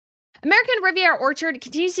American Riviera Orchard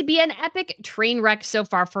continues to be an epic train wreck so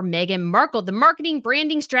far for Meghan Markle. The marketing,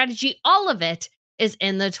 branding strategy, all of it is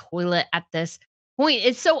in the toilet at this point.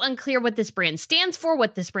 It's so unclear what this brand stands for,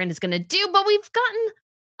 what this brand is going to do, but we've gotten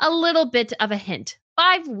a little bit of a hint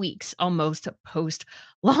 5 weeks almost post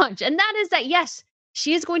launch. And that is that, yes,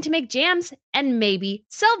 she is going to make jams and maybe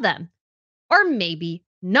sell them or maybe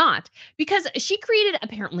not, because she created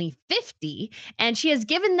apparently 50 and she has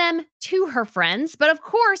given them to her friends. But of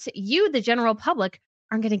course, you, the general public,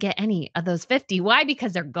 aren't going to get any of those 50. Why?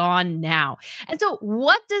 Because they're gone now. And so,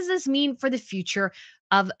 what does this mean for the future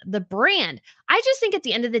of the brand? I just think at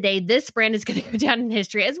the end of the day, this brand is going to go down in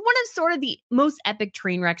history as one of sort of the most epic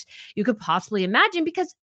train wrecks you could possibly imagine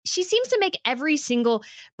because she seems to make every single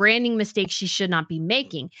branding mistake she should not be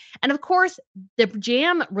making. And of course, the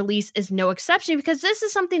jam release is no exception because this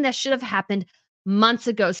is something that should have happened months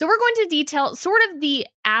ago. So we're going to detail sort of the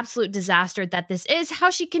absolute disaster that this is, how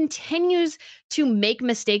she continues to make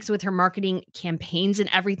mistakes with her marketing campaigns and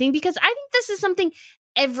everything, because I think this is something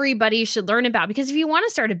everybody should learn about. Because if you want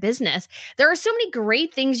to start a business, there are so many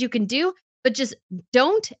great things you can do, but just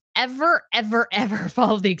don't ever, ever, ever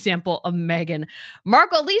follow the example of Meghan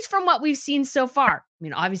Markle, at least from what we've seen so far. I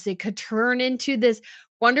mean, obviously, it could turn into this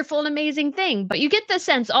wonderful and amazing thing, but you get the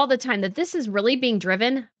sense all the time that this is really being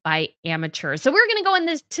driven by amateurs. So we're going to go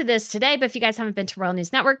into this today, but if you guys haven't been to Royal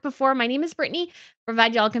News Network before, my name is Brittany.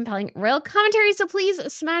 Provide y'all compelling royal commentary, so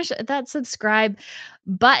please smash that subscribe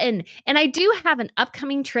button. And I do have an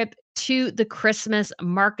upcoming trip to the Christmas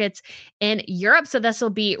markets in Europe. So this will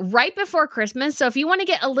be right before Christmas. So if you want to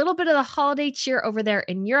get a little bit of the holiday cheer over there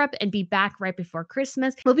in Europe and be back right before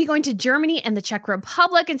Christmas, we'll be going to Germany and the Czech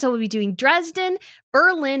Republic. And so we'll be doing Dresden,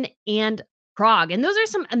 Berlin, and Prague. And those are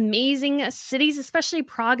some amazing cities, especially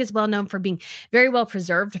Prague is well known for being very well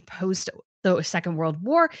preserved post the Second World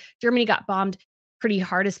War. Germany got bombed pretty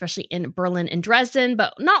hard, especially in Berlin and Dresden.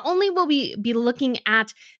 But not only will we be looking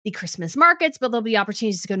at the Christmas markets, but there'll be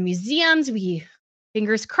opportunities to go to museums.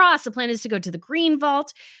 Fingers crossed, the plan is to go to the Green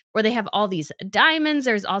Vault where they have all these diamonds.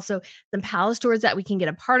 There's also some palace tours that we can get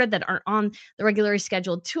a part of that aren't on the regularly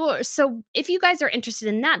scheduled tour. So if you guys are interested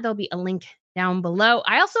in that, there'll be a link down below.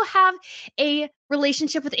 I also have a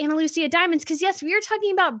relationship with Ana Lucia Diamonds because, yes, we are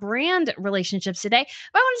talking about brand relationships today.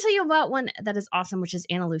 But I want to tell you about one that is awesome, which is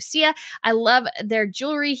Ana Lucia. I love their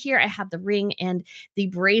jewelry here. I have the ring and the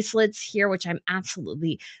bracelets here, which I'm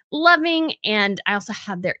absolutely loving. And I also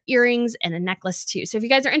have their earrings and a necklace too. So if you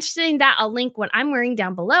guys are interested in that, I'll link what I'm wearing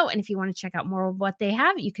down below. And if you want to check out more of what they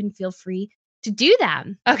have, you can feel free to do that.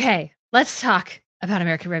 Okay, let's talk about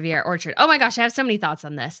American Riviera Orchard. Oh my gosh, I have so many thoughts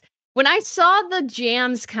on this. When I saw the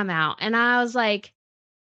jams come out and I was like,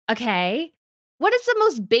 okay, what is the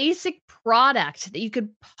most basic product that you could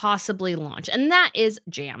possibly launch? And that is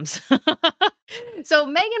jams. So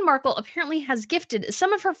Meghan Markle apparently has gifted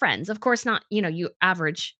some of her friends, of course, not, you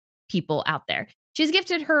average people out there. She's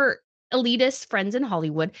gifted her elitist friends in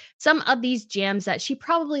Hollywood some of these jams that she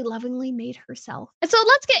probably lovingly made herself. And so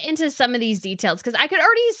let's get into some of these details because I could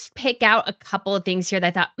already pick out a couple of things here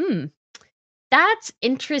that I thought, that's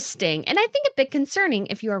interesting. And I think a bit concerning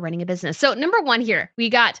if you are running a business. So, number one here, we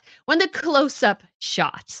got one of the close up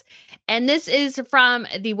shots. And this is from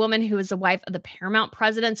the woman who is the wife of the Paramount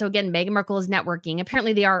president. So, again, Meghan Markle is networking.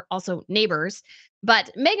 Apparently, they are also neighbors, but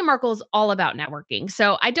Meghan Markle is all about networking.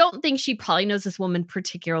 So, I don't think she probably knows this woman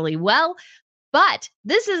particularly well. But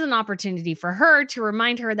this is an opportunity for her to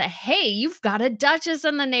remind her that, hey, you've got a duchess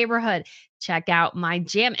in the neighborhood. Check out my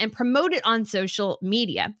jam and promote it on social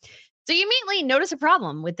media. So you immediately notice a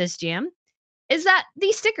problem with this jam is that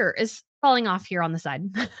the sticker is falling off here on the side.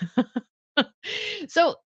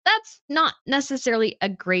 So that's not necessarily a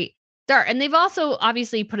great start. And they've also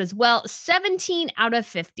obviously put as well 17 out of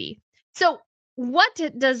 50. So what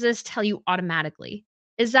does this tell you automatically?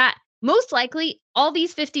 Is that most likely all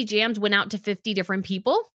these 50 jams went out to 50 different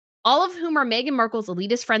people, all of whom are Meghan Markle's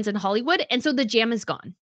elitist friends in Hollywood. And so the jam is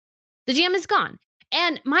gone. The jam is gone.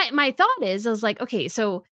 And my thought is, I was like, okay,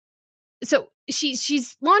 so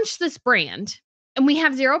she's launched this brand and we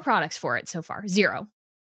have 0 products for it so far. 0.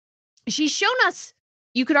 She's shown us,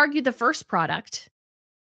 you could argue, the first product,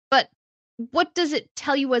 but what does it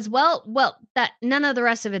tell you as well? Well, that none of the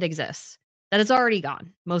rest of it exists, that it's already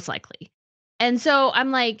gone, most likely. And so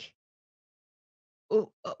I'm like,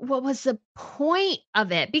 what was the point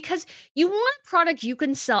of it? Because you want a product you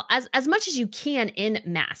can sell as much as you can in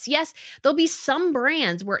mass. Yes, there'll be some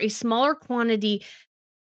brands where a smaller quantity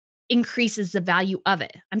increases the value of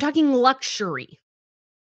it. I'm talking luxury.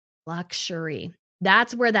 Luxury.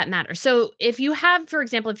 That's where that matters. So if you have, for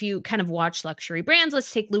example, if you kind of watch luxury brands,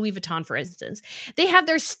 let's take Louis Vuitton, for instance. They have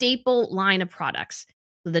their staple line of products.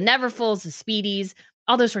 So the Neverfulls, the Speedies,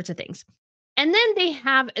 all those sorts of things. And then they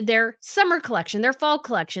have their summer collection, their fall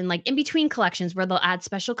collection, like in between collections where they'll add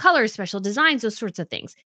special colors, special designs, those sorts of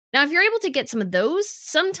things. Now, if you're able to get some of those,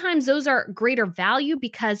 sometimes those are greater value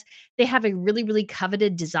because they have a really, really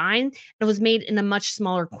coveted design that was made in a much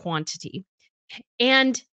smaller quantity.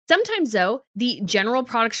 And sometimes, though, the general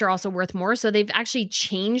products are also worth more. So they've actually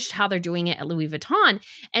changed how they're doing it at Louis Vuitton.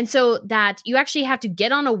 And so that you actually have to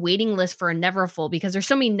get on a waiting list for a Neverfull because there's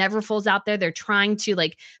so many Neverfulls out there. They're trying to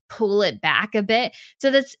like pull it back a bit.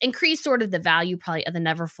 So that's increased sort of the value probably of the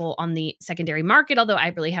Neverfull on the secondary market, although I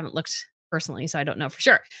really haven't looked personally, so I don't know for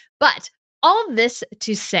sure. But all of this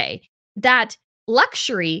to say that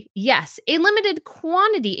luxury, yes, a limited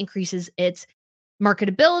quantity increases its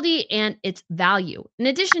marketability and its value. In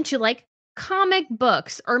addition to like comic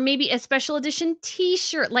books or maybe a special edition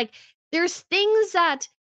t-shirt, like there's things that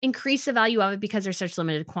increase the value of it because there's such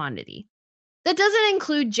limited quantity. That doesn't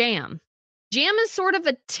include jam. Jam is sort of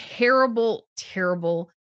a terrible, terrible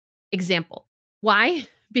example. Why?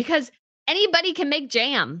 Because anybody can make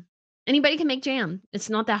jam. Anybody can make jam. It's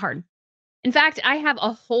not that hard. In fact, I have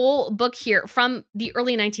a whole book here from the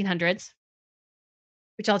early 1900s,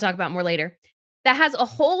 which I'll talk about more later, that has a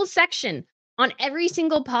whole section on every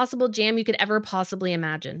single possible jam you could ever possibly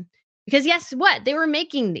imagine. Because guess what? They were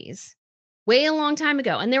making these way a long time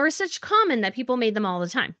ago, and they were such common that people made them all the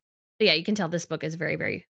time. But yeah, you can tell this book is very,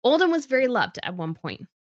 very old and was very loved at one point.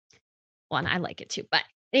 Well, and I like it too. But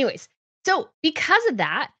anyways, so because of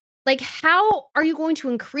that, like how are you going to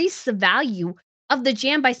increase the value of the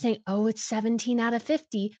jam by saying, "Oh, it's 17 out of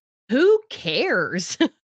 50." Who cares?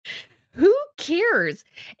 Who cares?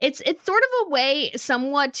 It's sort of a way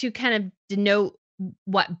somewhat to kind of denote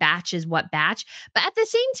what batch is what batch. But at the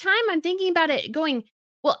same time, I'm thinking about it going,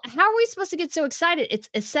 well, how are we supposed to get so excited? It's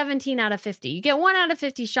a 17 out of 50. You get 1 out of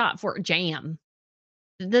 50 shot for jam.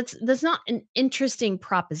 That's not an interesting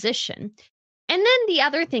proposition. And then the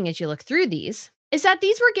other thing as you look through these is that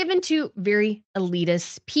these were given to very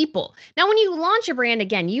elitist people. Now, when you launch a brand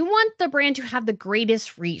again, you want the brand to have the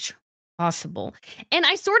greatest reach possible. And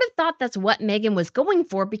I sort of thought that's what Meghan was going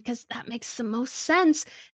for because that makes the most sense.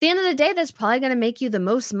 At the end of the day, that's probably going to make you the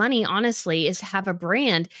most money, honestly, is to have a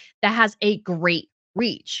brand that has a great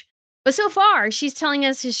reach. But so far, she's telling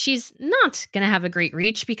us she's not going to have a great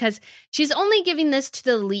reach because she's only giving this to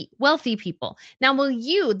the elite wealthy people. Now, will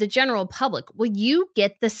you, the general public, will you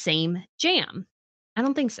get the same jam? I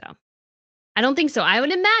don't think so. I don't think so. I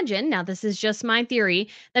would imagine, now this is just my theory,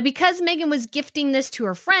 that because Meghan was gifting this to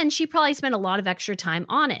her friend, she probably spent a lot of extra time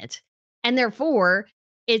on it. And therefore,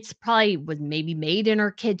 it's probably was maybe made in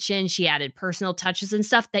her kitchen. She added personal touches and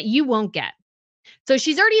stuff that you won't get. So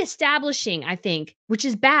she's already establishing, I think, which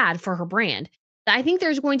is bad for her brand, that I think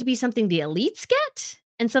there's going to be something the elites get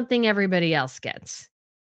and something everybody else gets.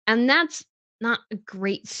 And that's not a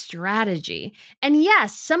great strategy. And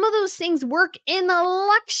yes, some of those things work in the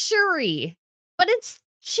luxury, but it's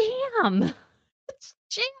jam. It's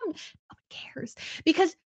jam. No one cares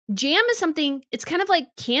because jam is something, it's kind of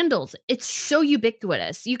like candles. It's so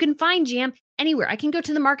ubiquitous. You can find jam anywhere. I can go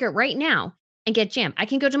to the market right now and get jam. I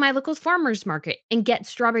can go to my local farmer's market and get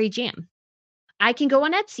strawberry jam. I can go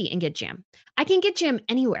on Etsy and get jam. I can get jam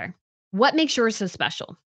anywhere. What makes yours so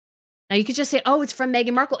special? Now you could just say, "Oh, it's from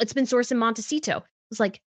Meghan Markle. It's been sourced in Montecito." It's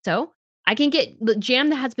like, so I can get the jam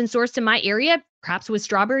that has been sourced in my area, perhaps with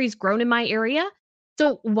strawberries grown in my area.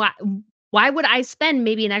 So why would I spend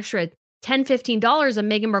maybe an extra $10, $15 on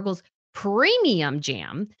Meghan Markle's premium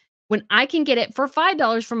jam when I can get it for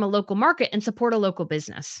 $5 from a local market and support a local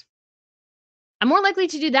business? I'm more likely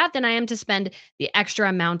to do that than I am to spend the extra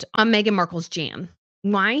amount on Meghan Markle's jam.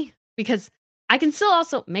 Why? Because I can still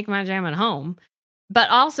also make my jam at home, but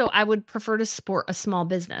also I would prefer to support a small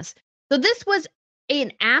business. So this was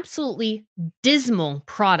an absolutely dismal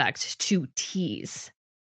product to tease.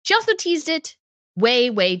 She also teased it way,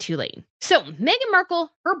 way too late. So Meghan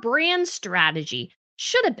Markle, her brand strategy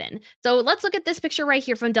should have been. So let's look at this picture right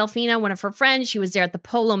here from Delphina, one of her friends. She was there at the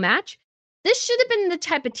polo match. This should have been the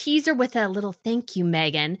type of teaser with a little thank you,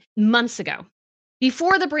 Meghan, months ago.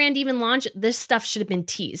 Before the brand even launched, this stuff should have been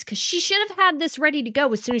teased because she should have had this ready to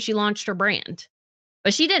go as soon as she launched her brand.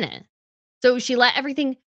 But she didn't. So she let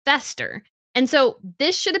everything fester. And so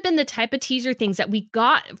this should have been the type of teaser things that we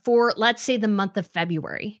got for, let's say, the month of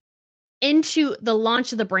February into the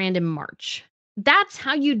launch of the brand in March. That's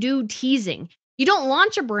how you do teasing. You don't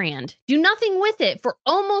launch a brand, do nothing with it for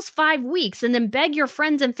almost 5 weeks, and then beg your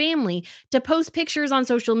friends and family to post pictures on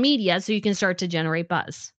social media so you can start to generate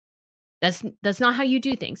buzz. That's not how you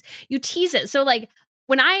do things. You tease it. So like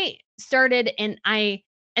when I started and I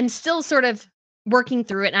am still sort of working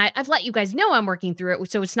through it, and I've let you guys know I'm working through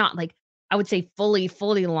it, so it's not like I would say fully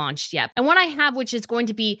launched yet. And what I have, which is going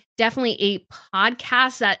to be definitely a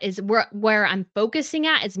podcast that is where I'm focusing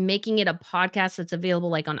at, is making it a podcast that's available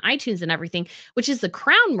like on iTunes and everything, which is the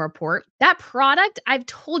Crown Report. That product I've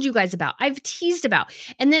told you guys about, I've teased about.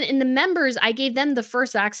 And then in the members, I gave them the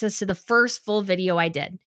first access to the first full video I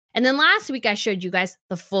did. And then last week, I showed you guys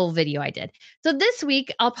the full video I did. So this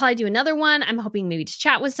week, I'll probably do another one. I'm hoping maybe to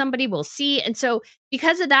chat with somebody. We'll see. And so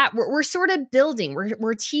because of that, we're sort of building.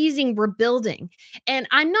 We're teasing. We're building. And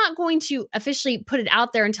I'm not going to officially put it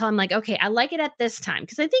out there until I'm like, okay, I like it at this time.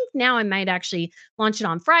 Because I think now I might actually launch it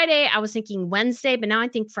on Friday. I was thinking Wednesday, but now I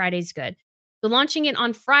think Friday's good. So launching it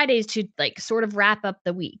on Fridays to like sort of wrap up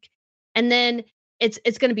the week. And then it's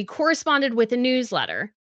going to be corresponded with a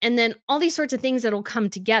newsletter. And then all these sorts of things that'll come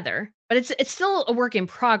together, but it's still a work in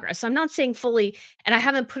progress. So I'm not saying fully, and I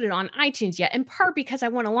haven't put it on iTunes yet, in part because I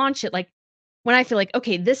want to launch it like when I feel like,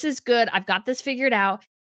 okay, this is good. I've got this figured out.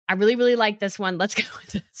 I really like this one. Let's go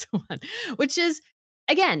with this one, which is,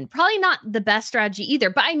 again, probably not the best strategy either,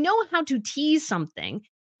 but I know how to tease something.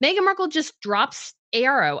 Meghan Markle just drops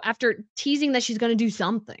ARO after teasing that she's going to do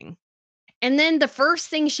something. And then the first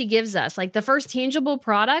thing she gives us, like the first tangible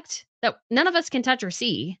product that none of us can touch or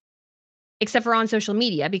see, except for on social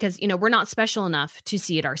media, because, we're not special enough to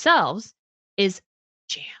see it ourselves, is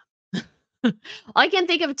jam. All I can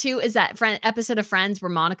think of too is that episode of Friends where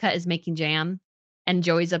Monica is making jam and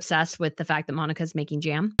Joey's obsessed with the fact that Monica's making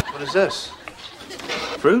jam. What is this?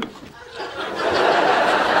 Fruit?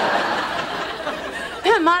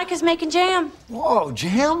 Monica's making jam. Whoa,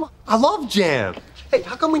 jam? I love jam. Hey,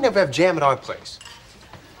 how come we never have jam at our place?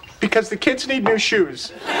 Because the kids need new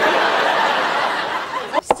shoes.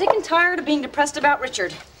 I'm sick and tired of being depressed about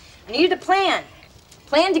Richard. I needed a plan.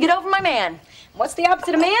 Plan to get over my man. What's the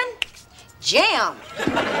opposite of man? Jam.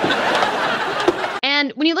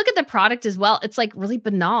 And when you look at the product as well, it's like really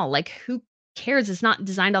banal. Like, who cares? It's not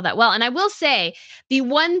designed all that well. And I will say the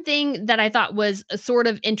one thing that I thought was sort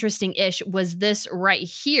of interesting-ish was this right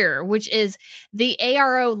here, which is the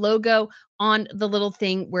ARO logo on the little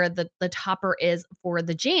thing where the topper is for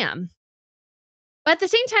the jam. But at the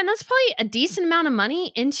same time, that's probably a decent amount of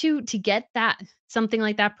money to get that something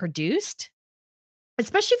like that produced,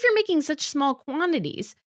 especially if you're making such small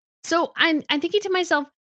quantities. So I'm thinking to myself,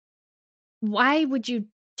 why would you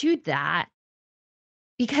do that?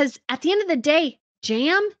 Because at the end of the day,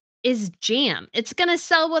 jam is jam. It's going to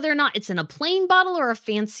sell whether or not it's in a plain bottle or a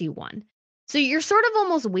fancy one. So you're sort of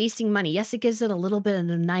almost wasting money. Yes, it gives it a little bit of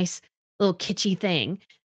a nice little kitschy thing,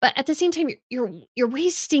 but at the same time, you're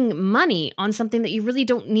wasting money on something that you really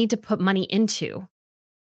don't need to put money into.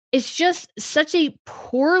 It's just such a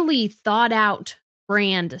poorly thought out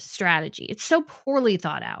brand strategy. It's so poorly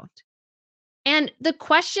thought out. And the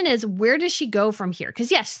question is, where does she go from here?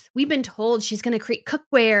 Because yes, we've been told she's going to create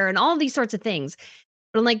cookware and all these sorts of things.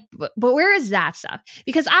 But I'm like, but where is that stuff?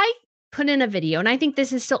 Because I put in a video, and I think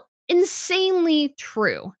this is still insanely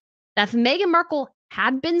true, that if Meghan Markle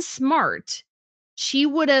had been smart, she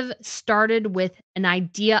would have started with an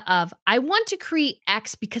idea of, I want to create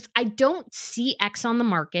X because I don't see X on the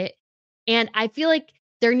market. And I feel like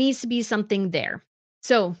there needs to be something there.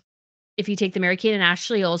 So if you take the Mary-Kate and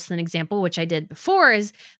Ashley Olsen example, which I did before,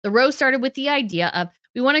 is the row started with the idea of,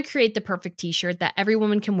 we want to create the perfect t-shirt that every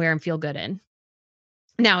woman can wear and feel good in.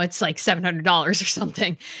 Now it's like $700 or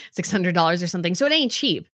something, $600 or something. So it ain't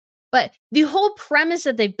cheap. But the whole premise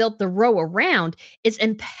that they've built the row around is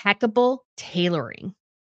impeccable tailoring.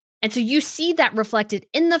 And so you see that reflected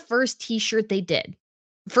in the first t-shirt they did.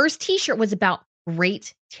 The first t-shirt was about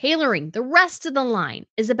great tailoring. The rest of the line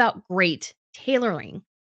is about great tailoring.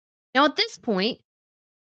 Now, at this point,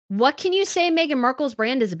 what can you say Meghan Markle's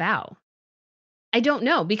brand is about? I don't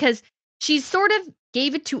know, because she sort of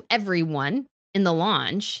gave it to everyone in the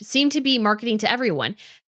launch, seemed to be marketing to everyone.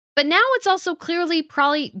 But now it's also clearly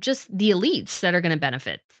probably just the elites that are going to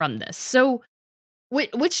benefit from this. So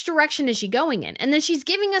which direction is she going in? And then she's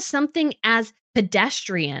giving us something as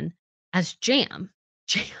pedestrian as jam.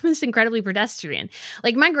 Jam is incredibly pedestrian.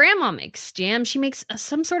 Like my grandma makes jam. She makes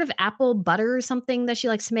some sort of apple butter or something that she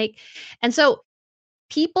likes to make. And so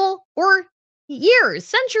people for years,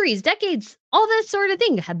 centuries, decades, all that sort of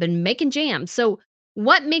thing have been making jam. So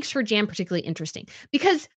what makes her jam particularly interesting?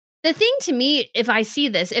 Because the thing to me, if I see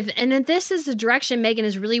this, if this is the direction Meghan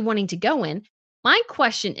is really wanting to go in, my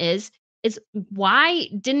question is why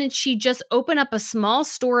didn't she just open up a small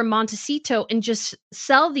store in Montecito and just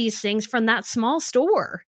sell these things from that small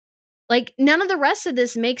store? Like none of the rest of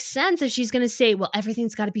this makes sense if she's going to say, well,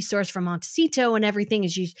 everything's got to be sourced from Montecito and everything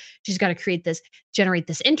is she's got to generate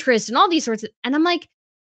this interest and all these sorts of, and I'm like,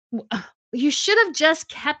 You should have just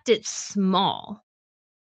kept it small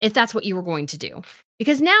if that's what you were going to do.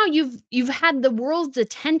 Because now you've had the world's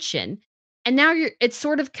attention and now it's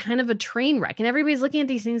sort of kind of a train wreck and everybody's looking at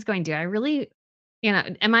these things going, "Do I really,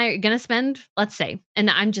 am I going to spend, let's say, and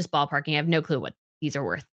I'm just ballparking, I have no clue what these are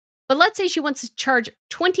worth. But let's say she wants to charge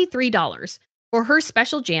 $23 for her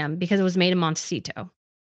special jam because it was made in Montecito.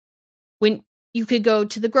 When you could go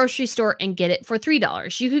to the grocery store and get it for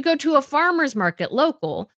 $3. You could go to a farmer's market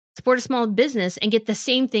local, support a small business, and get the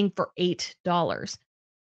same thing for $8.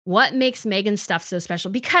 What makes Meghan's stuff so special?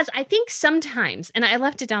 Because I think sometimes, and I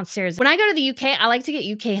left it downstairs, when I go to the UK, I like to get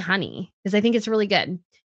UK honey because I think it's really good.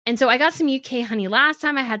 And so I got some UK honey last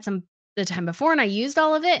time. I had some the time before and I used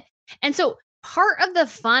all of it. And so part of the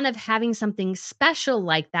fun of having something special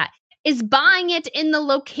like that is buying it in the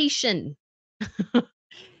location.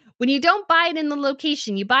 When you don't buy it in the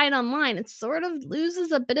location, you buy it online, it sort of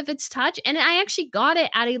loses a bit of its touch. And I actually got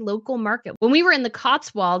it at a local market. When we were in the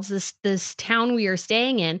Cotswolds, this town we are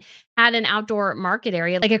staying in had an outdoor market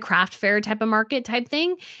area, like a craft fair type of market type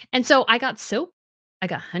thing. And so I got soap, I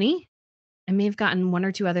got honey. I may have gotten one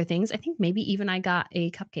or two other things. I think maybe even I got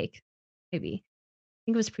a cupcake. Maybe. I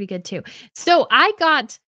think it was pretty good too. So I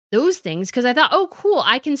got those things because I thought, oh, cool,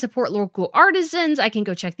 I can support local artisans. I can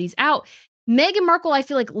go check these out. Meghan Markle, I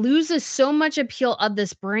feel like, loses so much appeal of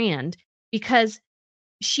this brand because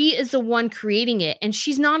she is the one creating it and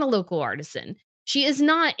she's not a local artisan. She is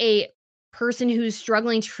not a person who's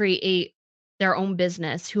struggling to create their own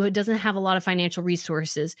business, who doesn't have a lot of financial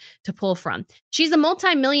resources to pull from. She's a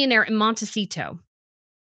multimillionaire in Montecito.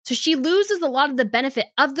 So she loses a lot of the benefit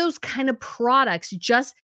of those kind of products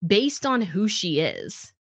just based on who she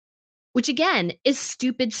is, which again is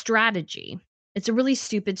stupid strategy. It's a really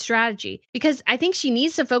stupid strategy because I think she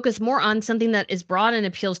needs to focus more on something that is broad and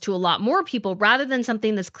appeals to a lot more people rather than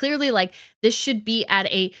something that's clearly like this should be at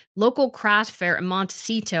a local craft fair in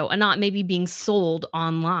Montecito and not maybe being sold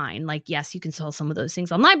online. Like, yes, you can sell some of those things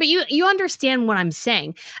online, but you understand what I'm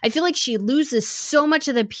saying. I feel like she loses so much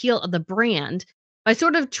of the appeal of the brand by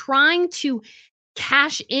sort of trying to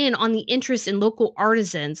cash in on the interest in local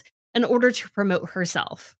artisans in order to promote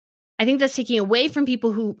herself. I think that's taking away from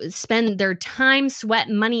people who spend their time, sweat,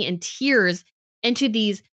 money, and tears into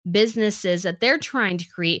these businesses that they're trying to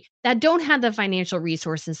create that don't have the financial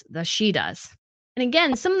resources that she does. And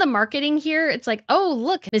again, some of the marketing here, it's like, oh,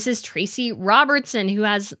 look, Mrs. Tracy Robertson, who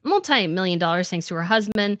has multi-million dollars thanks to her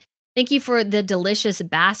husband. Thank you for the delicious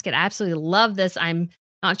basket. I absolutely love this. I'm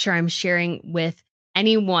not sure I'm sharing with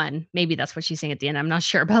anyone. Maybe that's what she's saying at the end. I'm not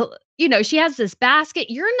sure. But, she has this basket.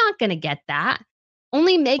 You're not going to get that.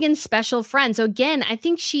 Only Meghan's special friend. So again, I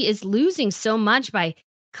think she is losing so much by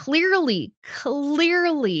clearly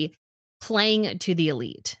playing to the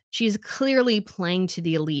elite. She's clearly playing to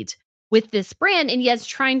the elite with this brand and yet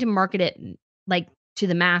trying to market it like to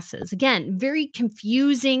the masses. Again, very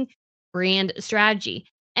confusing brand strategy.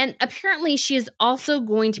 And apparently she is also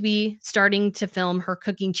going to be starting to film her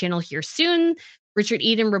cooking channel here soon. Richard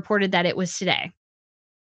Eden reported that it was today.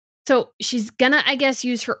 So she's gonna, I guess,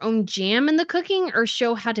 use her own jam in the cooking or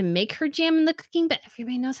show how to make her jam in the cooking, but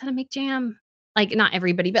everybody knows how to make jam. Like, not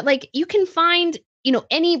everybody, but like you can find,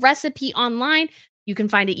 any recipe online. You can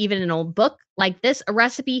find it even in an old book like this, a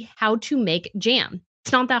recipe how to make jam.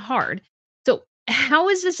 It's not that hard. So how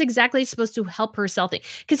is this exactly supposed to help her sell things?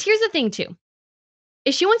 Because here's the thing too.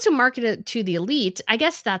 If she wants to market it to the elite, I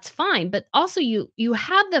guess that's fine. But also you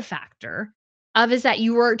have the factor of is that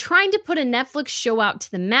you are trying to put a Netflix show out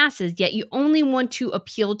to the masses, yet you only want to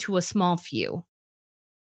appeal to a small few.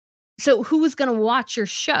 So who is going to watch your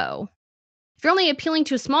show? If you're only appealing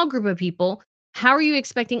to a small group of people, how are you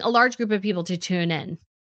expecting a large group of people to tune in?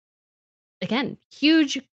 Again,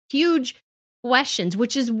 huge questions,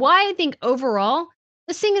 which is why I think overall,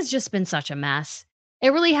 this thing has just been such a mess.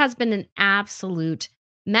 It really has been an absolute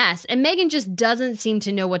mess. And Meghan just doesn't seem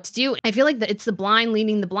to know what to do. I feel like that it's the blind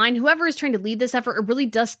leading the blind. Whoever is trying to lead this effort, it really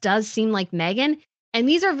does seem like Meghan. And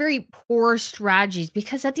these are very poor strategies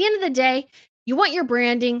because at the end of the day, you want your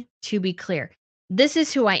branding to be clear. This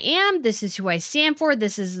is who I am. This is who I stand for.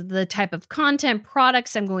 This is the type of content,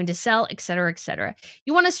 products I'm going to sell, et cetera, et cetera.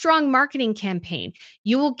 You want a strong marketing campaign.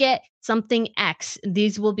 You will get something X.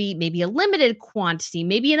 These will be maybe a limited quantity,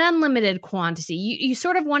 maybe an unlimited quantity. You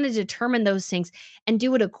sort of want to determine those things and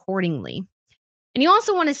do it accordingly. And you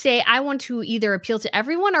also want to say, I want to either appeal to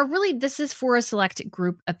everyone or really this is for a select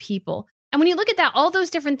group of people. And when you look at that, all those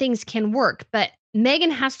different things can work, but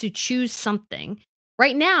Meghan has to choose something.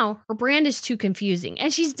 Right now, her brand is too confusing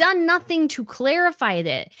and she's done nothing to clarify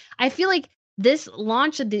it. I feel like this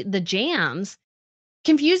launch of the jams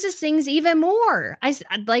confuses things even more.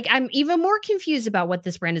 I'm even more confused about what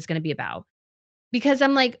this brand is going to be about. Because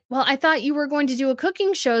I'm like, well, I thought you were going to do a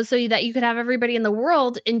cooking show so that you could have everybody in the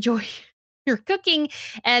world enjoy your cooking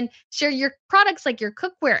and share your products like your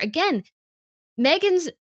cookware. Again, Megan's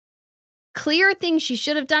clear thing she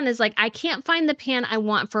should have done is like, I can't find the pan I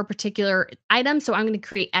want for a particular item, so I'm going to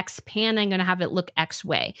create X pan. I'm going to have it look X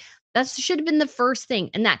way. That should have been the first thing,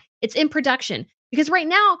 and that it's in production. Because right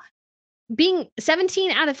now, being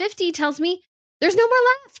 17 out of 50 tells me there's no more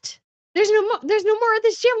left. There's no more of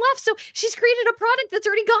this jam left. So she's created a product that's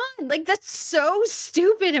already gone. Like, that's so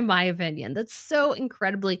stupid in my opinion. That's so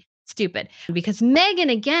incredibly stupid. Because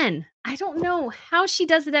Meghan, again, I don't know how she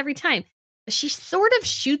does it every time. She sort of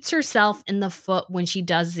shoots herself in the foot when she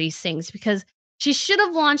does these things, because she should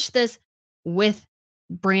have launched this with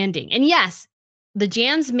branding. And yes, the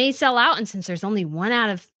jams may sell out, and since there's only 1 out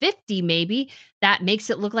of 50, maybe that makes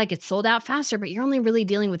it look like it's sold out faster, but you're only really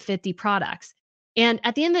dealing with 50 products. And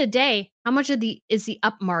at the end of the day, how much of is the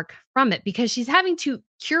upmark from it? Because she's having to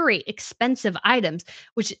curate expensive items,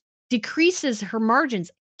 which decreases her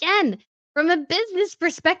margins. Again, from a business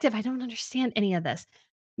perspective, I don't understand any of this.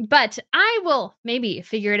 But I will maybe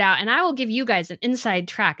figure it out, and I will give you guys an inside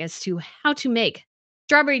track as to how to make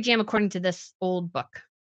strawberry jam according to this old book.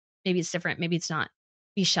 Maybe it's different, maybe it's not.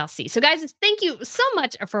 We shall see. So guys, thank you so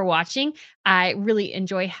much for watching. I really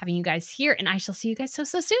enjoy having you guys here, and I shall see you guys so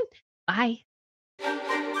soon. Bye.